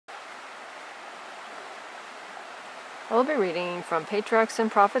I will be reading from Patriarchs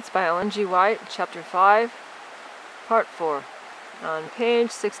and Prophets by Elllen G. Chapter 5, Part 4, on page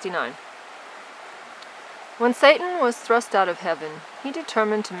 69. When Satan was thrust out of heaven, he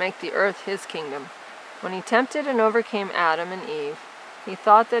determined to make the earth his kingdom. When he tempted and overcame Adam and Eve, he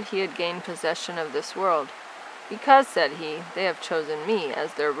thought that he had gained possession of this world, because, said he, they have chosen me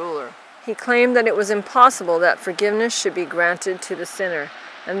as their ruler. He claimed that it was impossible that forgiveness should be granted to the sinner,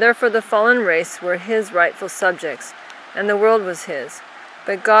 and therefore the fallen race were his rightful subjects, and the world was his.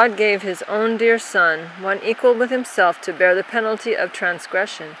 But God gave his own dear Son, one equal with himself, to bear the penalty of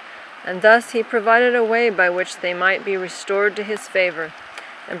transgression, and thus he provided a way by which they might be restored to his favor,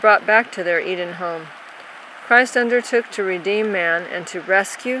 and brought back to their Eden home. Christ undertook to redeem man and to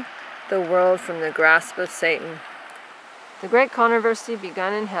rescue the world from the grasp of Satan. The great controversy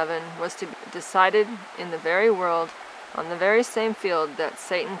begun in heaven was to be decided in the very world, on the very same field that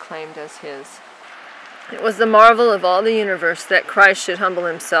Satan claimed as his. It was the marvel of all the universe that Christ should humble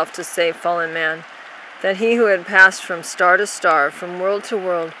himself to save fallen man, that he who had passed from star to star, from world to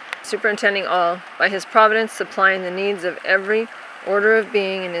world, superintending all, by his providence supplying the needs of every order of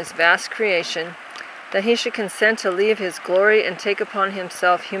being in his vast creation, that he should consent to leave his glory and take upon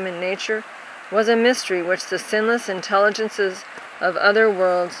himself human nature, was a mystery which the sinless intelligences of other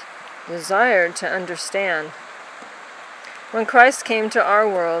worlds desired to understand. When Christ came to our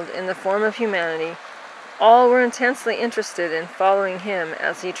world in the form of humanity, all were intensely interested in following him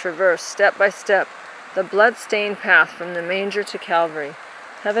as he traversed, step by step, the blood-stained path from the manger to Calvary.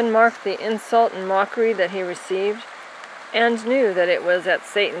 Heaven marked the insult and mockery that he received, and knew that it was at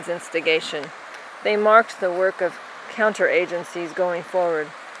Satan's instigation. They marked the work of counter-agencies going forward,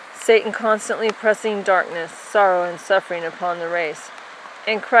 Satan constantly pressing darkness, sorrow, and suffering upon the race,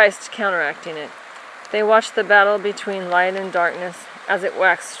 and Christ counteracting it. They watched the battle between light and darkness as it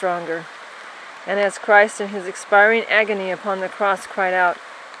waxed stronger. And as Christ in his expiring agony upon the cross cried out,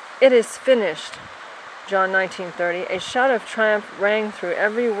 "It is finished," John 19:30, a shout of triumph rang through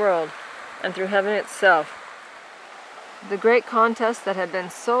every world and through heaven itself. The great contest that had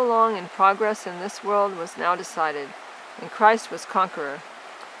been so long in progress in this world was now decided, and Christ was conqueror.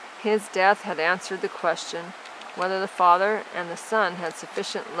 His death had answered the question whether the Father and the Son had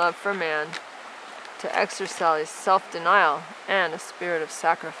sufficient love for man to exercise self-denial and a spirit of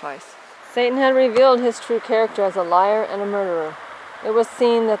sacrifice. Satan had revealed his true character as a liar and a murderer. It was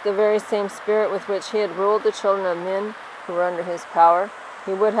seen that the very same spirit with which he had ruled the children of men who were under his power,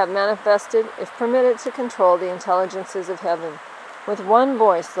 he would have manifested if permitted to control the intelligences of heaven. With one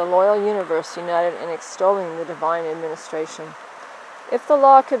voice the loyal universe united in extolling the divine administration. If the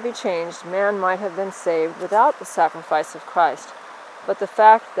law could be changed, man might have been saved without the sacrifice of Christ. But the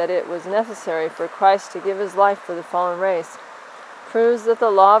fact that it was necessary for Christ to give his life for the fallen race proves that the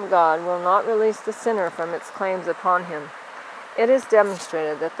law of God will not release the sinner from its claims upon him. It is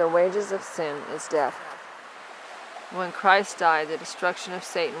demonstrated that the wages of sin is death. When Christ died, the destruction of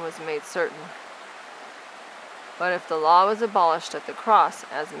Satan was made certain. But if the law was abolished at the cross,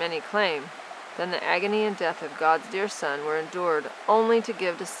 as many claim, then the agony and death of God's dear Son were endured only to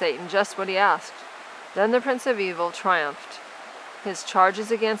give to Satan just what he asked. Then the Prince of Evil triumphed. His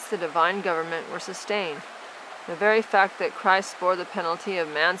charges against the divine government were sustained. The very fact that Christ bore the penalty of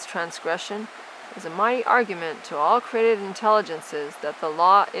man's transgression is a mighty argument to all created intelligences that the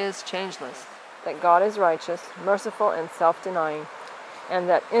law is changeless, that God is righteous, merciful, and self-denying, and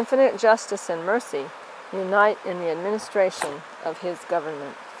that infinite justice and mercy unite in the administration of his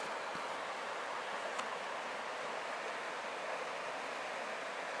government.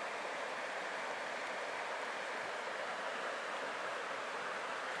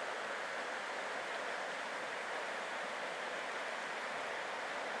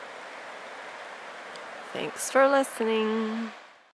 Thanks for listening.